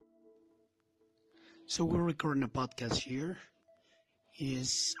So we're recording a podcast here. It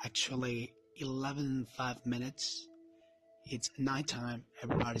is actually 11:05. It's nighttime.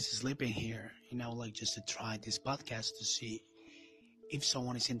 Everybody's sleeping here. Like just to try this podcast to see if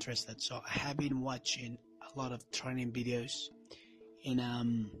someone is interested. So I have been watching a lot of training videos, and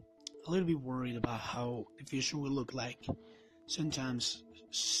I'm a little bit worried about how the future will look like. Sometimes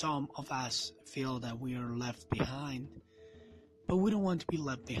some of us feel that we are left behind, but we don't want to be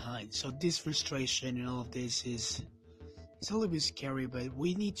left behind. So this frustration and all of this is it's a little bit scary, but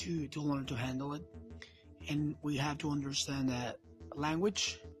we need to learn to handle it. And we have to understand that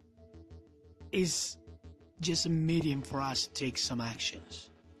language is just a medium for us to take some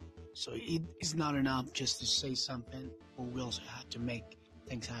actions. So it is not enough just to say something, but we also have to make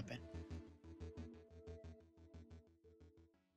things happen.